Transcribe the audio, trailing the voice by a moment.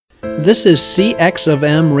This is CX of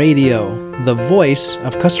M Radio, the voice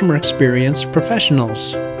of customer experience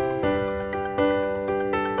professionals.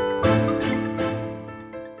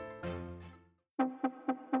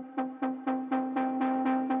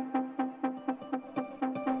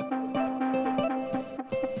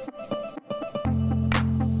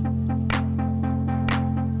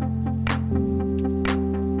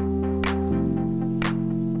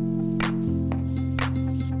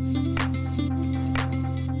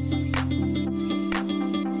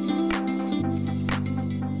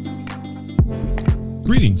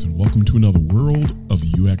 Greetings and welcome to another World of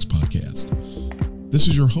UX podcast. This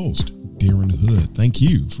is your host, Darren Hood. Thank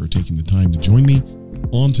you for taking the time to join me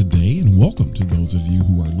on today, and welcome to those of you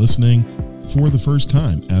who are listening for the first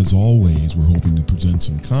time. As always, we're hoping to present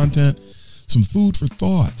some content, some food for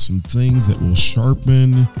thought, some things that will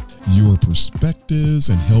sharpen your perspectives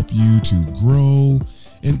and help you to grow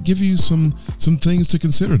and give you some things to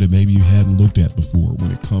consider that maybe you hadn't looked at before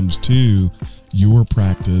when it comes to your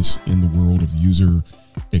practice in the world of user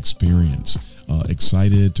experience.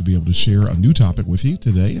 Excited to be able to share a new topic with you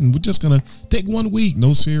today, and we're just going to take 1 week,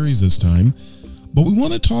 no series this time, but we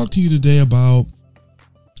want to talk to you today about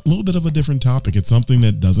a little bit of a different topic. It's something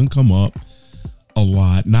that doesn't come up a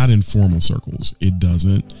lot, not in formal circles. It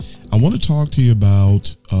doesn't. I want to talk to you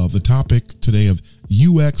about the topic today of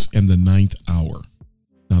UX and the ninth hour.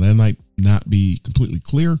 Now, that might not be completely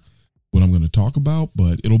clear what I'm going to talk about,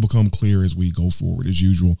 but it'll become clear as we go forward, as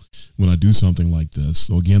usual, when I do something like this.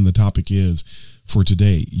 So again, the topic is for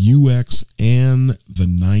today, UX and the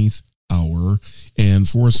ninth hour. And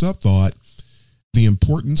for a sub thought, the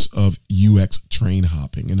importance of UX train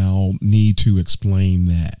hopping. And I'll need to explain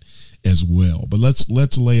that as well. But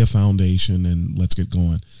let's lay a foundation and let's get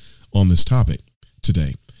going on this topic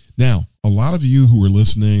today. Now, a lot of you who are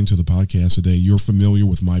listening to the podcast today, you're familiar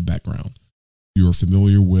with my background. You're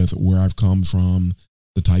familiar with where I've come from,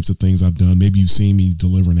 the types of things I've done. Maybe you've seen me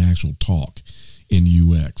deliver an actual talk in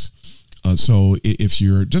UX. So if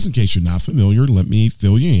you're, just in case you're not familiar, let me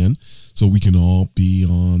fill you in so we can all be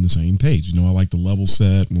on the same page. You know, I like to level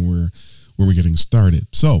set when we're getting started.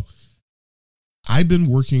 So I've been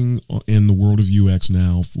working in the world of UX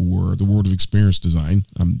now for the world of experience design.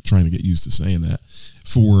 I'm trying to get used to saying that,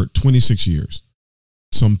 for 26 years.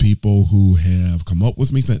 Some people who have come up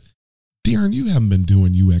with me said, Darren, you haven't been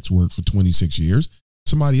doing UX work for 26 years.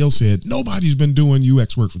 Somebody else said, nobody's been doing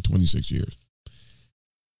UX work for 26 years.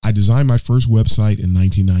 I designed my first website in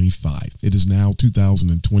 1995. It is now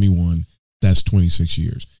 2021. That's 26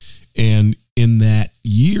 years. And in that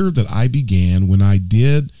year that I began, when I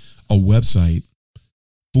did a website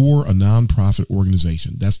for a nonprofit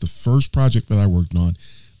organization, that's the first project that I worked on.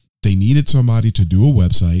 They needed somebody to do a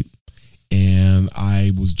website, and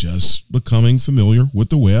I was just becoming familiar with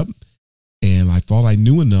the web. And I thought I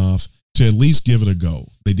knew enough to at least give it a go.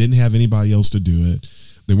 They didn't have anybody else to do it.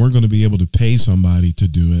 They weren't going to be able to pay somebody to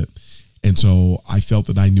do it. And so I felt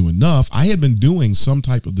that I knew enough. I had been doing some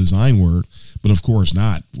type of design work, but of course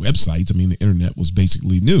not websites. I mean, the internet was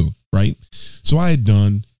basically new, right? So I had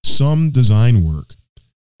done some design work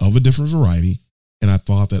of a different variety, and I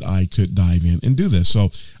thought that I could dive in and do this. So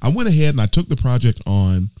I went ahead and I took the project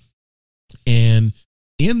on. And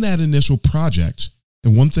in that initial project,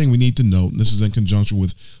 and one thing we need to note, and this is in conjunction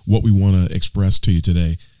with what we want to express to you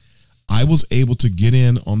today, I was able to get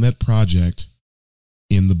in on that project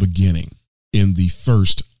in the beginning, in the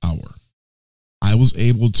first hour. I was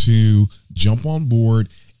able to jump on board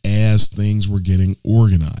as things were getting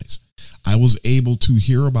organized. I was able to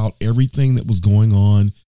hear about everything that was going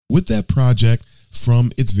on with that project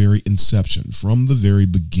from its very inception, from the very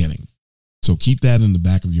beginning. So keep that in the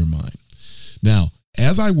back of your mind. Now,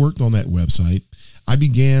 as I worked on that website, I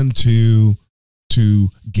began to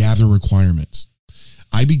gather requirements.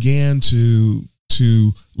 I began to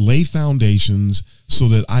lay foundations so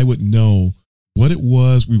that I would know what it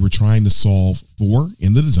was we were trying to solve for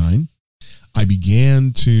in the design. I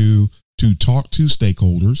began to talk to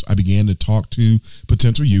stakeholders. I began to talk to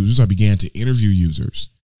potential users. I began to interview users.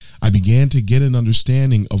 I began to get an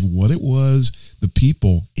understanding of what it was the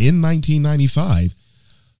people in 1995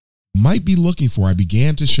 might be looking for. I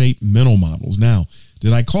began to shape mental models. Now,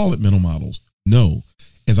 did I call it mental models? No.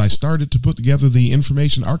 As I started to put together the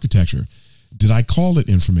information architecture, did I call it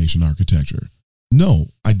information architecture? No,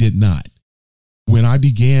 I did not. When I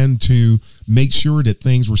began to make sure that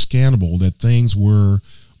things were scannable, that things were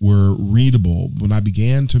readable, when I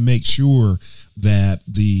began to make sure that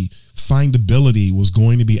the findability was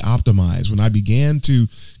going to be optimized, when I began to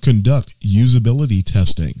conduct usability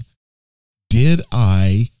testing, did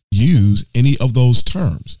I use any of those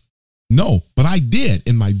terms? No, but I did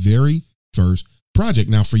in my very first project.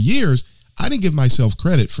 Now, for years, I didn't give myself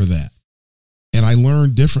credit for that. And I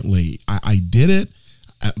learned differently. I did it.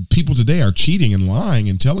 People today are cheating and lying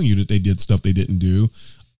and telling you that they did stuff they didn't do.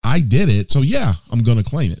 I did it. So yeah, I'm going to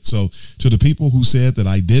claim it. So to the people who said that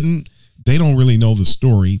I didn't, they don't really know the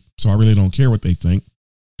story. So I really don't care what they think,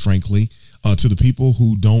 frankly. To the people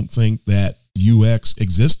who don't think that UX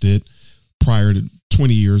existed prior to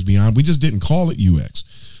 20 years beyond, we just didn't call it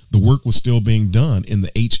UX. The work was still being done in the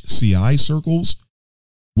HCI circles.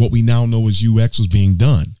 What we now know as UX was being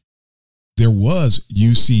done. There was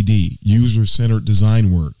UCD, user-centered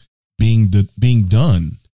design work, being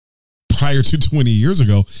done prior to 20 years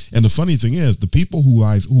ago. And the funny thing is, the people who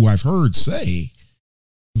I've heard say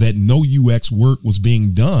that no UX work was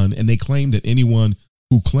being done, and they claim that anyone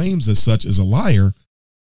who claims as such is a liar,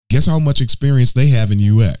 guess how much experience they have in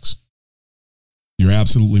UX? You're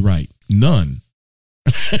absolutely right. None.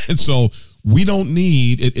 And so we don't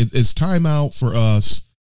need, it's time out for us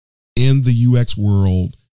in the UX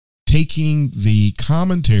world taking the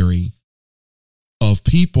commentary of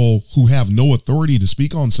people who have no authority to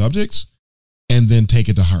speak on subjects and then take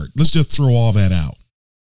it to heart. Let's just throw all that out.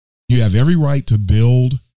 You have every right to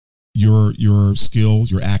build your skill,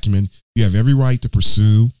 your acumen. You have every right to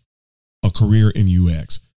pursue a career in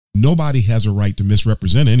UX. Nobody has a right to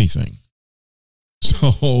misrepresent anything.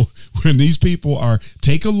 So when these people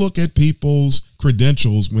take a look at people's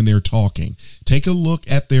credentials when they're talking, take a look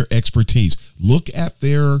at their expertise, look at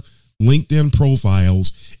their LinkedIn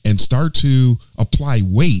profiles, and start to apply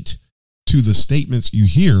weight to the statements you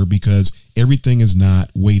hear, because everything is not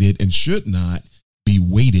weighted and should not be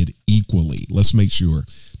weighted equally. Let's make sure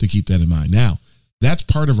to keep that in mind. Now, that's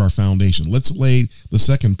part of our foundation. Let's lay the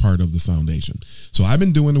second part of the foundation. So I've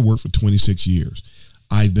been doing the work for 26 years.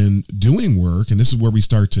 I've been doing work, and this is where we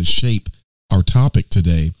start to shape our topic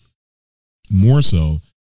today more so.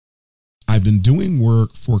 I've been doing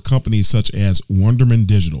work for companies such as Wonderman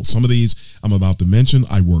Digital. Some of these I'm about to mention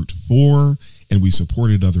I worked for, and we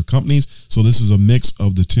supported other companies. So this is a mix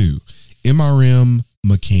of the two. MRM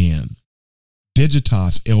McCann,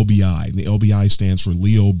 Digitas LBI, and the LBI stands for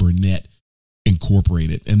Leo Burnett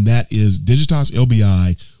Incorporated. And that is Digitas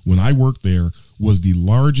LBI, when I worked there, was the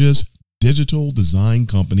largest digital design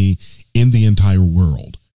company in the entire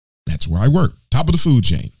world. That's where I worked, top of the food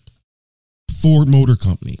chain. Ford Motor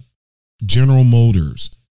Company, General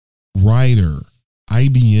Motors, Ryder,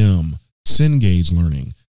 IBM, Cengage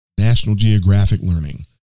Learning, National Geographic Learning,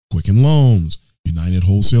 Quicken Loans, United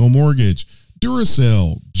Wholesale Mortgage,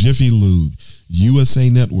 Duracell, Jiffy Lube,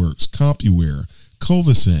 USA Networks, CompuWare,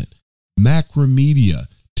 Covacent, Macromedia,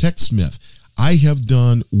 TechSmith. I have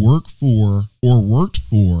done work for or worked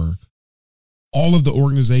for all of the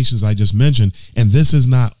organizations I just mentioned, and this is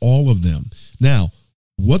not all of them. Now,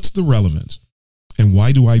 what's the relevance? And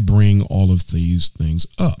why do I bring all of these things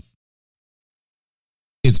up?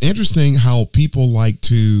 It's interesting how people like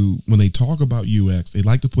to, when they talk about UX, they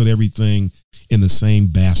like to put everything in the same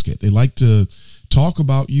basket. They like to talk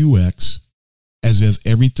about UX as if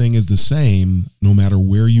everything is the same, no matter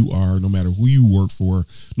where you are, no matter who you work for,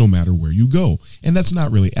 no matter where you go. And that's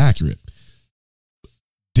not really accurate.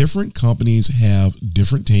 Different companies have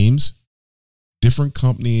different teams. Different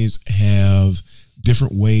companies have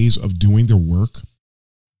different ways of doing their work.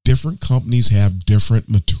 Different companies have different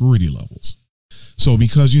maturity levels. So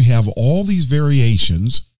because you have all these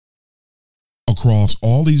variations across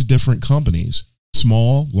all these different companies,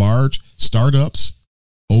 small, large, startups,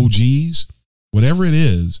 OGs, whatever it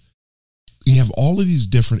is, you have all of these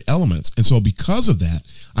different elements. And so because of that,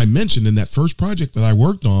 I mentioned in that first project that I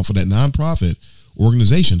worked on for that nonprofit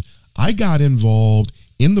organization, I got involved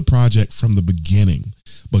in the project from the beginning.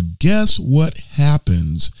 But guess what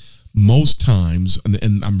happens most times,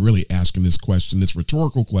 and I'm really asking this question, this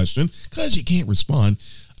rhetorical question, because you can't respond.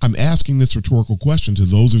 I'm asking this rhetorical question to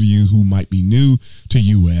those of you who might be new to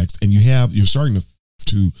UX, and you're starting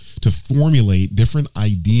to formulate different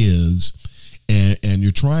ideas, and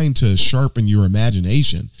you're trying to sharpen your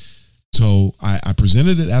imagination. So I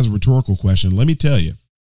presented it as a rhetorical question. Let me tell you,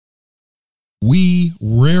 we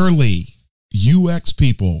rarely, UX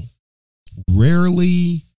people,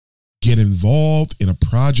 rarely get involved in a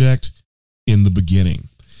project in the beginning.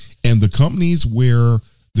 And the companies where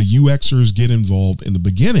the UXers get involved in the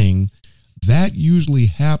beginning, that usually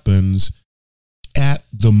happens at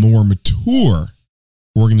the more mature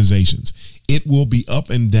organizations. It will be up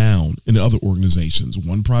and down in other organizations.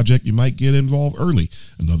 One project you might get involved early,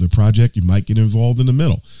 another project you might get involved in the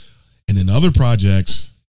middle. And in other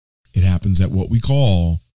projects, it happens at what we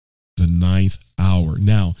call the ninth hour.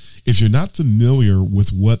 Now, if you're not familiar with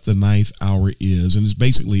what the ninth hour is, and it's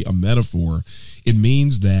basically a metaphor, it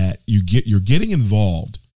means that you're getting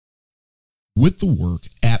involved with the work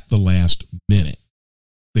at the last minute.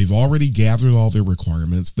 They've already gathered all their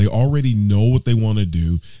requirements. They already know what they want to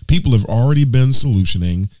do. People have already been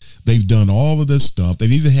solutioning. They've done all of this stuff.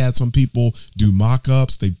 They've even had some people do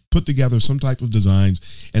mock-ups. They put together some type of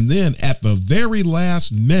designs. And then at the very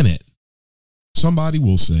last minute, somebody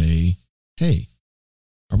will say, hey,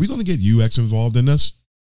 are we going to get UX involved in this?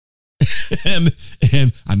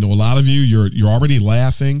 and I know a lot of you, you're already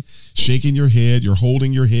laughing, shaking your head. You're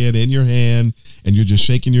holding your head in your hand, and you're just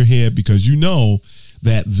shaking your head because you know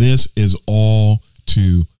that this is all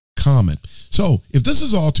too common. So if this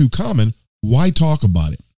is all too common, why talk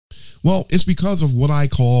about it? Well, it's because of what I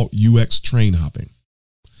call UX train hopping.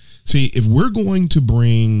 See, if we're going to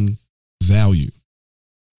bring value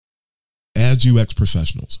as UX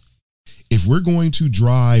professionals, if we're going to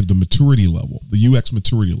drive the maturity level, the UX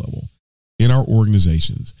maturity level in our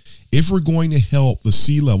organizations, if we're going to help the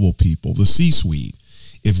C-level people, the C-suite,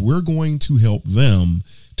 if we're going to help them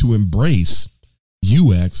to embrace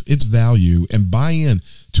UX, its value, and buy in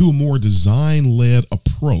to a more design-led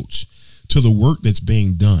approach to the work that's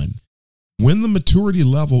being done, when the maturity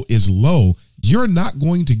level is low, you're not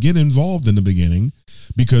going to get involved in the beginning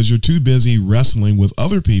because you're too busy wrestling with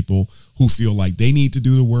other people who feel like they need to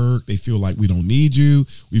do the work. They feel like we don't need you.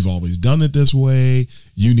 We've always done it this way.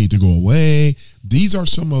 You need to go away. These are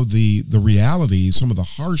some of the realities, some of the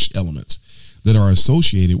harsh elements that are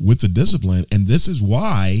associated with the discipline. And this is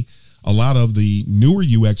why a lot of the newer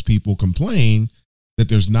UX people complain that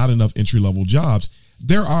there's not enough entry-level jobs.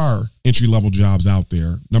 There are entry-level jobs out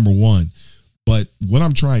there, number one. But what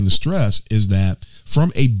I'm trying to stress is that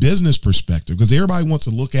from a business perspective, because everybody wants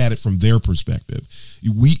to look at it from their perspective,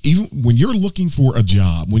 even when you're looking for a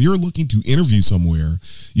job, when you're looking to interview somewhere,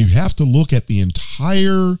 you have to look at the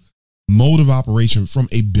entire mode of operation from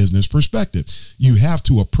a business perspective. You have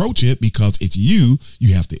to approach it because it's you.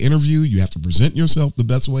 You have to interview. You have to present yourself the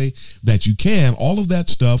best way that you can. All of that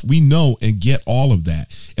stuff, we know and get all of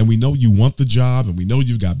that. And we know you want the job, and we know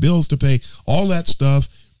you've got bills to pay. All that stuff,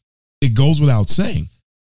 it goes without saying.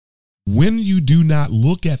 When you do not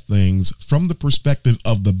look at things from the perspective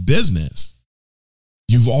of the business,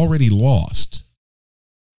 you've already lost.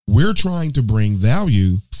 We're trying to bring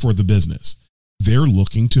value for the business. They're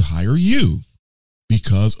looking to hire you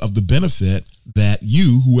because of the benefit that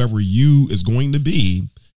you, whoever you is going to be,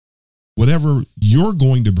 whatever you're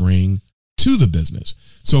going to bring to the business.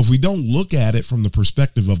 So if we don't look at it from the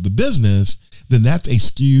perspective of the business, then that's a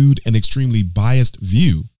skewed and extremely biased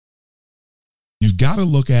view. You've got to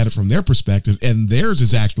look at it from their perspective, and theirs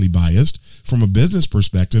is actually biased from a business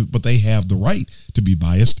perspective, but they have the right to be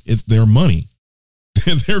biased. It's their money.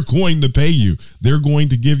 They're going to pay you. They're going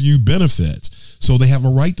to give you benefits. So they have a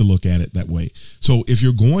right to look at it that way. So if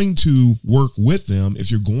you're going to work with them, if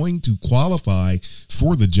you're going to qualify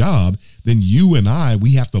for the job, then you and I,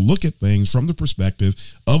 we have to look at things from the perspective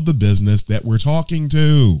of the business that we're talking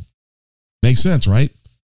to. Makes sense, right?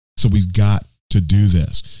 So we've got to do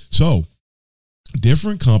this. So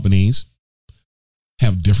different companies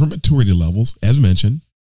have different maturity levels, as mentioned.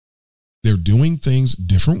 They're doing things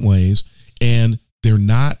different ways, and they're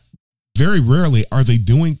not, very rarely are they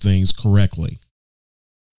doing things correctly.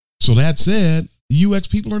 So that said, the UX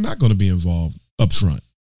people are not going to be involved up front.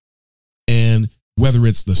 And whether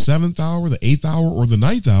it's the 7th hour, the 8th hour, or the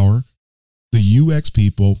 9th hour, the UX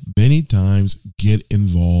people many times get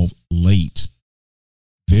involved late.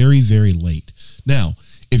 Very, very late. Now,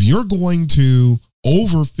 if you're going to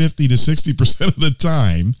over 50 to 60% of the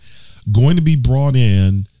time going to be brought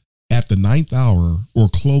in at the 9th hour or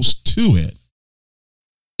close to it,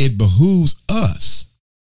 it behooves us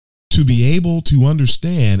to be able to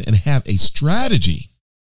understand and have a strategy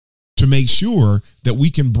to make sure that we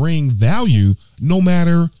can bring value no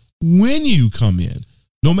matter when you come in,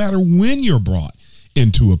 no matter when you're brought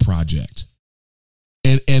into a project.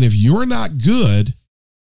 And if you're not good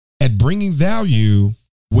at bringing value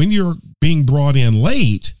when you're being brought in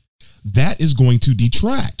late, that is going to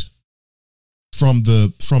detract from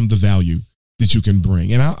the value that you can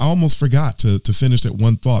bring. And I almost forgot to finish that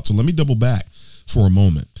one thought. So let me double back for a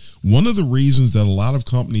moment. One of the reasons that a lot of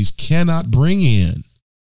companies cannot bring in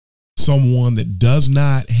someone that does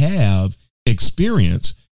not have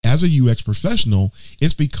experience as a UX professional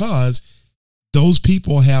is because those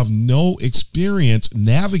people have no experience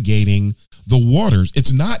navigating the waters.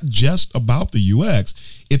 It's not just about the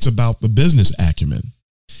UX, it's about the business acumen.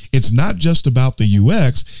 It's not just about the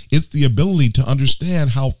UX, it's the ability to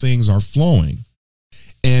understand how things are flowing.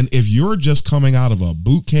 And if you're just coming out of a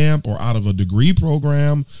boot camp or out of a degree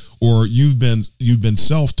program, or you've been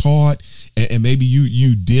self-taught, and maybe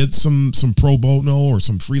you did some pro bono or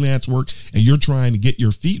some freelance work, and you're trying to get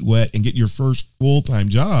your feet wet and get your first full-time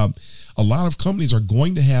job, a lot of companies are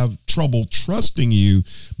going to have trouble trusting you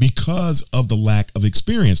because of the lack of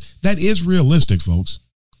experience. That is realistic, folks.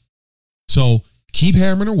 So keep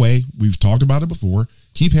hammering away. We've talked about it before.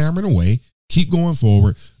 Keep hammering away. Keep going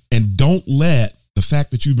forward, and don't let the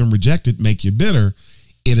fact that you've been rejected make you bitter.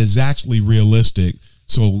 It is actually realistic.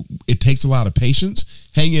 So it takes a lot of patience.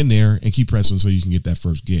 Hang in there and keep pressing so you can get that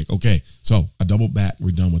first gig. Okay, so I doubled back.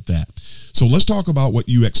 We're done with that. So let's talk about what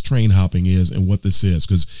UX train hopping is and what this is,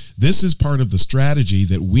 because this is part of the strategy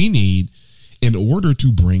that we need in order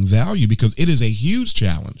to bring value, because it is a huge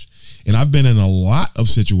challenge. And I've been in a lot of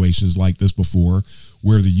situations like this before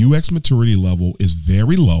where the UX maturity level is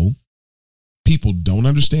very low. People don't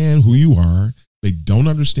understand who you are. They don't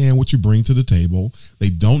understand what you bring to the table. They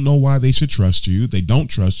don't know why they should trust you. They don't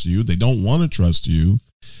trust you. They don't want to trust you.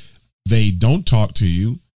 They don't talk to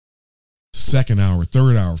you. Second hour,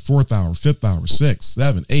 third hour, fourth hour, fifth hour, 6,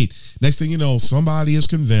 7, 8. Next thing you know, somebody is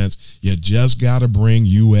convinced you just got to bring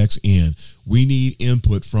UX in. We need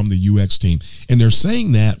input from the UX team. And they're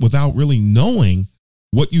saying that without really knowing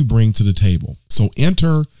what you bring to the table. So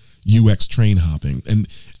enter UX train hopping. And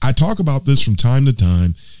I talk about this from time to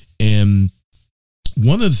time. And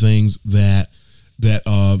one of the things that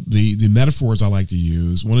the metaphors I like to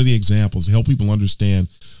use, one of the examples to help people understand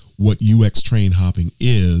what UX train hopping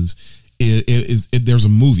is there's a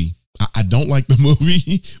movie. I don't like the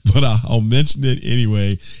movie, but I'll mention it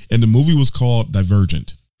anyway. And the movie was called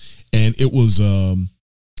Divergent. And it was,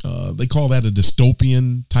 they call that a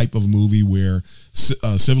dystopian type of movie where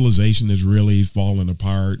civilization is really falling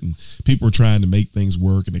apart and people are trying to make things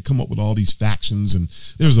work, and they come up with all these factions. And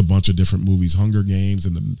there's a bunch of different movies, Hunger Games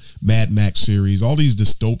and the Mad Max series, all these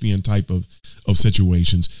dystopian type of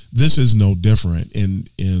situations. This is no different in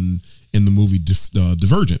the movie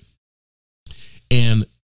Divergent. And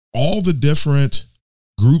all the different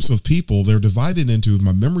groups of people, they're divided into, if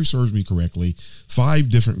my memory serves me correctly, 5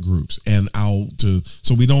 different groups. And I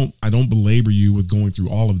don't belabor you with going through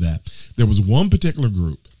all of that. There was one particular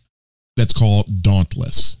group that's called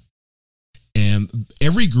Dauntless. And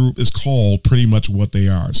every group is called pretty much what they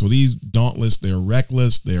are. So these Dauntless, they're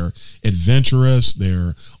reckless, they're adventurous,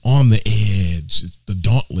 they're on the edge. It's the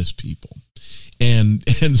Dauntless people. And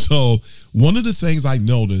so one of the things I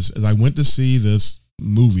noticed as I went to see this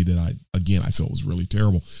movie that I felt was really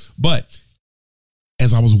terrible, but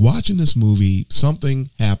as I was watching this movie, something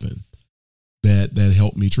happened that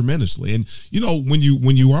helped me tremendously. And when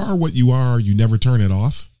you are what you are, you never turn it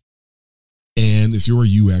off. And if you're a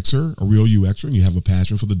UXer, a real UXer, and you have a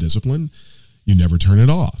passion for the discipline, you never turn it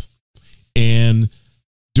off. And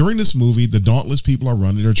during this movie, the Dauntless people are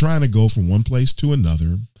running. They're trying to go from one place to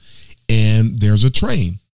another, and there's a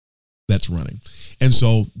train that's running. And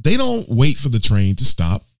so they don't wait for the train to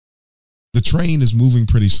stop. The train is moving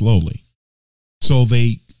pretty slowly. So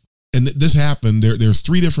and this happened, there's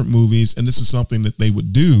 3 different movies, and this is something that they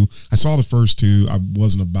would do. I saw the first 2. I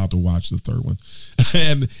wasn't about to watch the third one.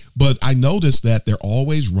 But I noticed that they're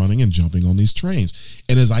always running and jumping on these trains.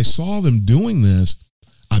 And as I saw them doing this,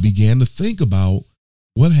 I began to think about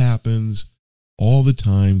what happens all the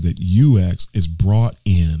time that UX is brought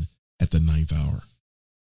in at the 9th hour.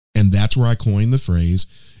 And that's where I coined the phrase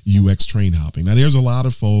UX train hopping. Now, there's a lot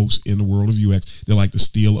of folks in the world of UX that like to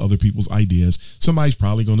steal other people's ideas. Somebody's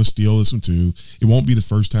probably going to steal this one too. It won't be the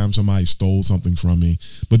first time somebody stole something from me.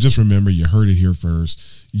 But just remember, you heard it here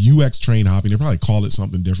first. UX train hopping, they probably call it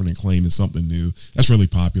something different and claim it's something new. That's really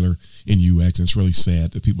popular in UX, and it's really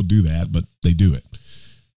sad that people do that, but they do it.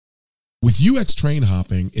 With UX train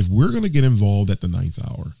hopping, if we're going to get involved at the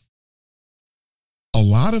 9th hour, a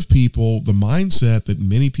lot of people, the mindset that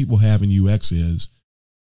many people have in UX is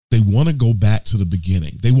they want to go back to the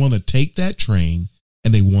beginning. They want to take that train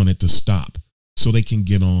and they want it to stop so they can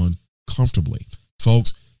get on comfortably.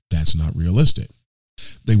 Folks, that's not realistic.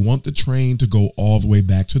 They want the train to go all the way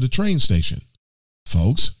back to the train station.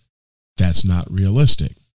 Folks, that's not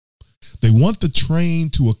realistic. They want the train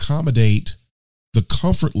to accommodate the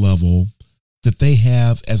comfort level that they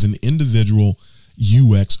have as an individual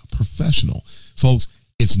UX professional. Folks,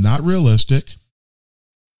 it's not realistic.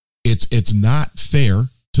 It's not fair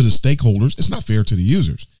to the stakeholders. It's not fair to the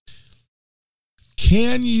users.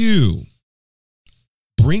 Can you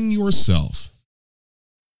bring yourself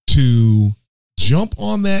to jump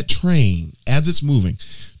on that train as it's moving,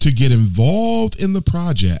 to get involved in the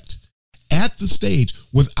project at the stage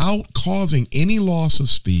without causing any loss of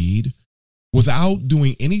speed, without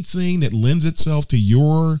doing anything that lends itself to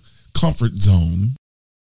your comfort zone,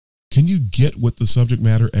 can you get with the subject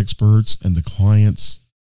matter experts and the clients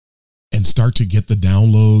and start to get the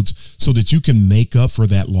downloads so that you can make up for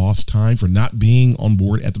that lost time for not being on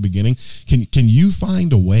board at the beginning? Can you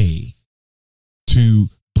find a way to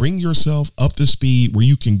bring yourself up to speed where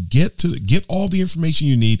you can get all the information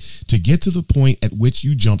you need to get to the point at which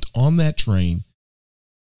you jumped on that train,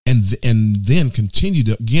 and then continue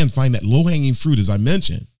to, again, find that low-hanging fruit, as I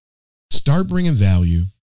mentioned, start bringing value,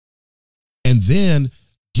 and then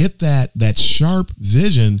get that sharp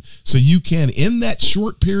vision so you can, in that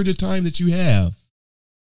short period of time that you have,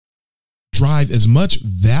 drive as much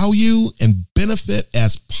value and benefit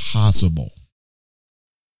as possible.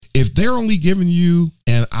 If they're only giving you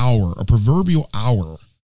an hour, a proverbial hour,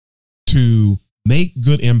 to make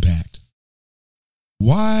good impact,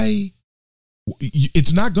 why?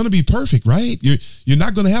 It's not going to be perfect, right? You're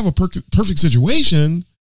not going to have a perfect situation.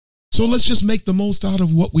 So let's just make the most out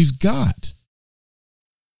of what we've got.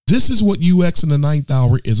 This is what UX in the ninth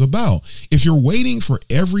hour is about. If you're waiting for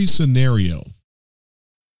every scenario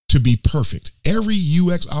to be perfect, every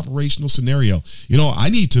UX operational scenario, I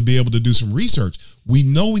need to be able to do some research. We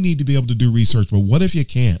know we need to be able to do research, but what if you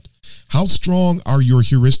can't? How strong are your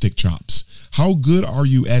heuristic chops? How good are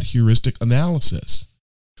you at heuristic analysis?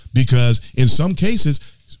 Because in some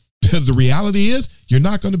cases, the reality is you're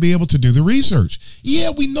not going to be able to do the research. Yeah,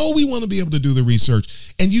 we know we want to be able to do the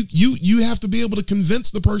research. And you have to be able to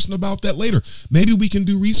convince the person about that later. Maybe we can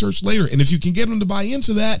do research later. And if you can get them to buy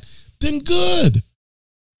into that, then good.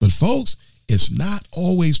 But folks, it's not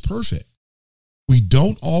always perfect. We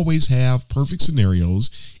don't always have perfect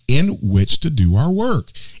scenarios in which to do our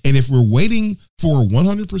work. And if we're waiting for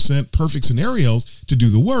 100% perfect scenarios to do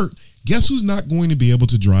the work, guess who's not going to be able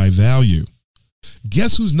to drive value?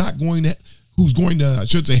 Guess who's going to, I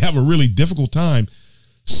should say, have a really difficult time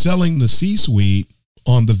selling the C-suite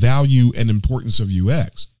on the value and importance of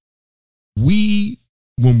UX?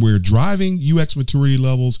 When we're driving UX maturity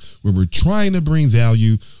levels, when we're trying to bring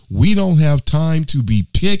value, we don't have time to be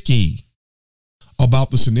picky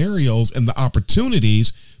about the scenarios and the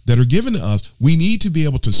opportunities that are given to us. We need to be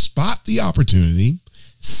able to spot the opportunity,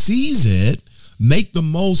 seize it, make the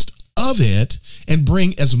most of it, and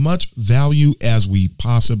bring as much value as we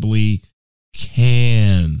possibly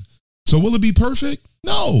can. So will it be perfect?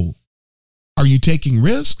 No. Are you taking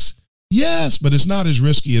risks? Yes, but it's not as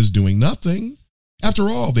risky as doing nothing. After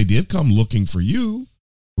all, they did come looking for you,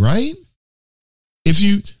 right? If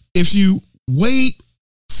you wait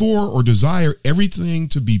for or desire everything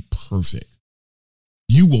to be perfect,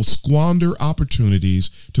 you will squander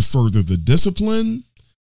opportunities to further the discipline,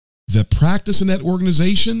 the practice in that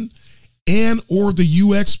organization, and or the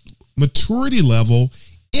UX maturity level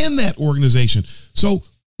in that organization. So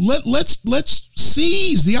let's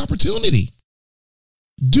seize the opportunity.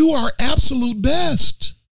 Do our absolute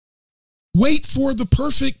best. Wait for the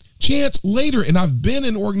perfect chance later. And I've been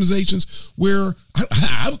in organizations where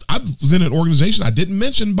I was in an organization, I didn't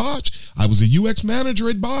mention Bosch. I was a UX manager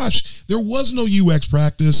at Bosch. There was no UX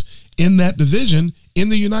practice in that division in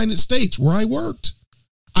the United States where I worked.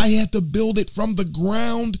 I had to build it from the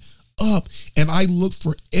ground up, and I looked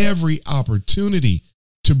for every opportunity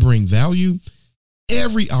to bring value,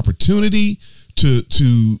 every opportunity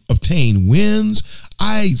to obtain wins.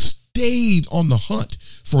 I stayed on the hunt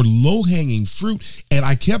for low-hanging fruit, and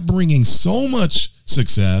I kept bringing so much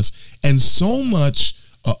success and so much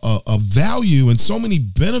of value and so many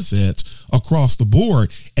benefits across the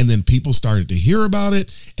board. And then people started to hear about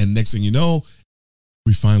it, and next thing you know,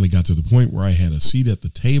 we finally got to the point where I had a seat at the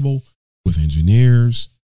table with engineers.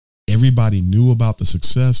 Everybody knew about the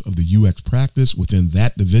success of the UX practice within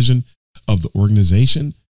that division of the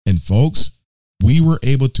organization. And folks, we were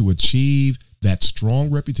able to achieve that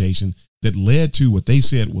strong reputation that led to what they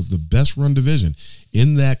said was the best run division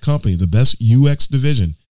in that company, the best UX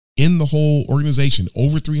division in the whole organization,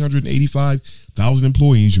 over 385,000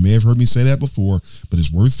 employees. You may have heard me say that before, but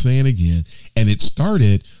it's worth saying again. And it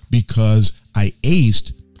started because I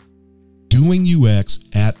aced doing UX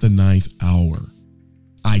at the 9th hour.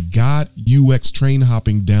 I got UX train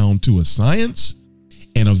hopping down to a science,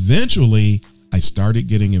 and eventually I started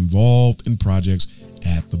getting involved in projects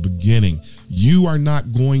at the beginning. You are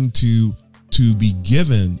not going to be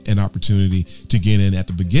given an opportunity to get in at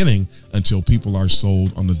the beginning until people are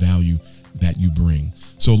sold on the value that you bring.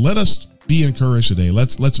 So let us be encouraged today.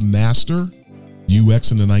 Let's master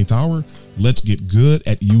UX in the 9th hour. Let's get good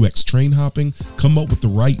at UX train hopping. Come up with the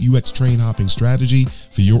right UX train hopping strategy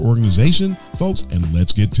for your organization, folks, and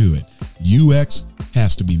let's get to it. UX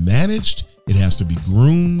has to be managed. It has to be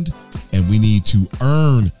groomed, and we need to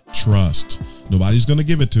earn trust. Nobody's going to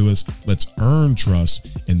give it to us. Let's earn trust,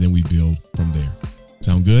 and then we build from there.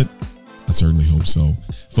 Sound good? I certainly hope so.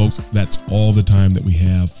 Folks, that's all the time that we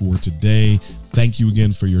have for today. Thank you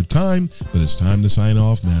again for your time, but it's time to sign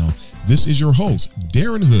off now. This is your host,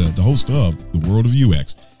 Darren Hood, the host of The World of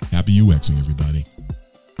UX. Happy UXing, everybody.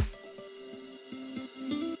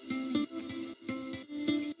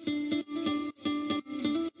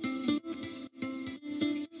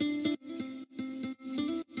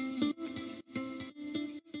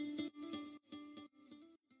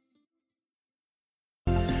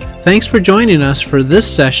 Thanks for joining us for this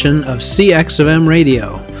session of CX of M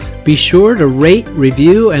Radio. Be sure to rate,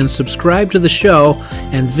 review, and subscribe to the show,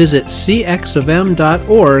 and visit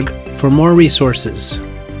cxofm.org for more resources.